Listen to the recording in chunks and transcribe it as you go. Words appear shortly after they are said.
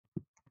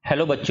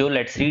Hello बच्चों,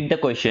 let's read the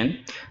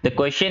question. The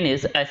question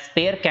is a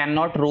sphere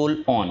cannot roll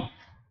on.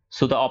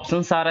 So the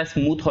options are a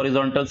smooth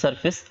horizontal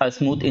surface, a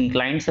smooth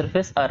inclined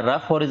surface, a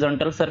rough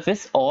horizontal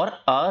surface, or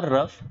a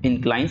rough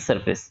inclined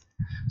surface.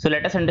 So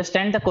let us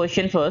understand the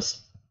question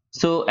first.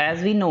 So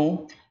as we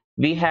know,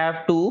 we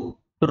have to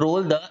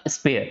roll the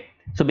sphere.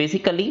 So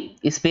basically,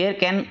 a sphere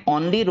can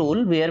only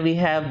roll where we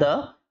have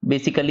the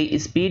basically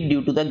speed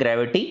due to the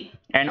gravity,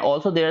 and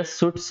also there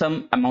should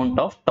some amount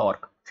of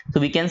torque. So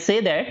we can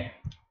say that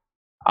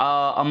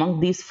among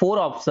these four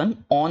options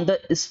on the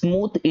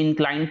smooth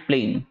inclined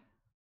plane,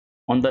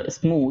 on the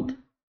smooth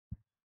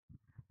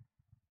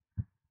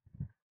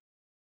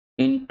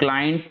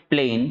inclined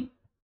plane,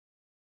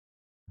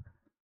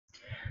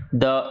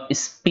 the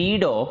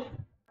speed of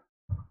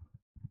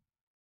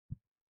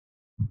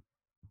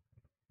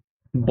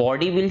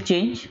body will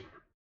change.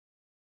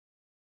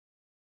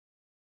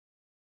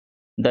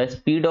 The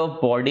speed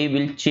of body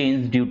will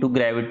change due to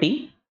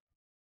gravity,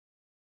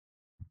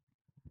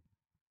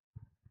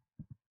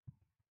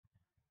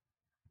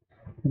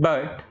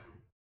 but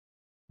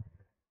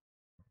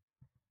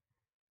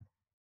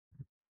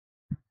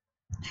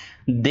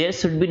there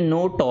should be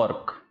no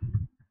torque.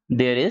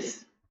 There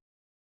is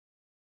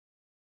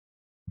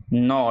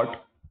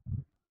not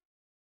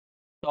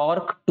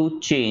torque to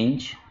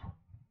change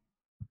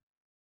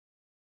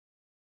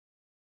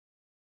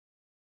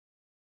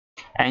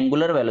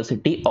angular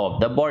velocity of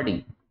the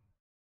body.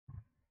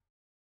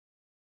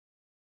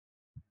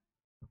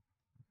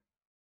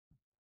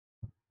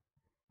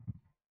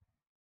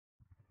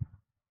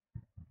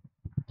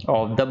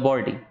 Of the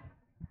body.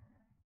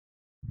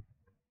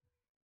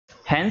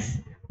 Hence,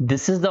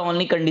 this is the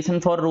only condition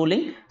for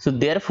rolling. So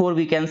therefore,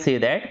 we can say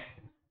that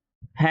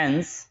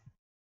hence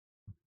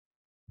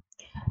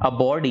a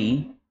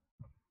body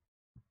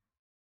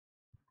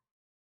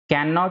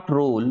cannot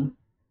roll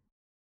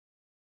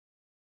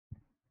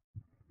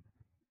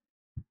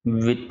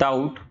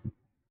without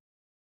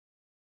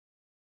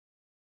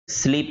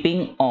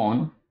slipping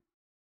on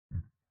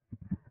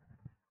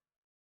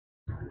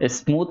a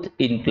smooth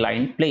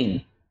inclined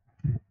plane.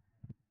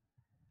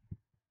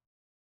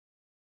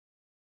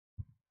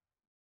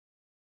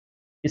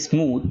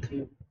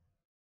 Smooth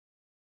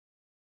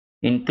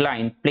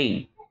inclined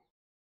plane.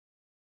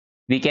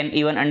 We can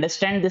even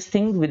understand this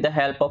thing with the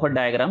help of a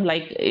diagram.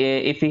 Like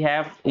if we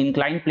have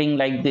inclined plane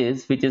like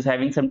this, which is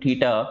having some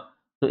theta.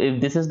 So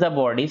if this is the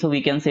body, so we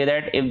can say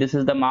that if this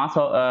is the mass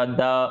of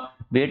the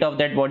weight of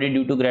that body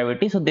due to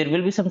gravity, so there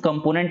will be some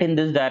component in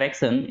this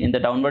direction, in the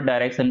downward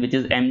direction, which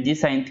is mg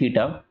sine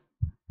theta,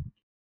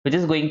 which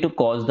is going to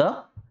cause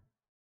the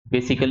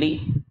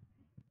basically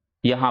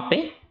यहाँ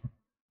पे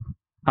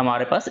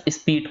हमारे पास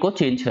speed को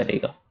change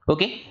करेगा.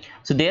 Okay,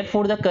 so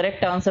therefore the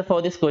correct answer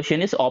for this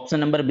question is option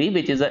number B,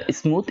 which is a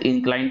smooth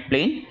inclined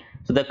plane.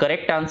 So the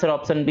correct answer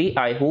option B.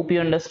 I hope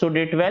you understood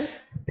it well.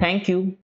 Thank you.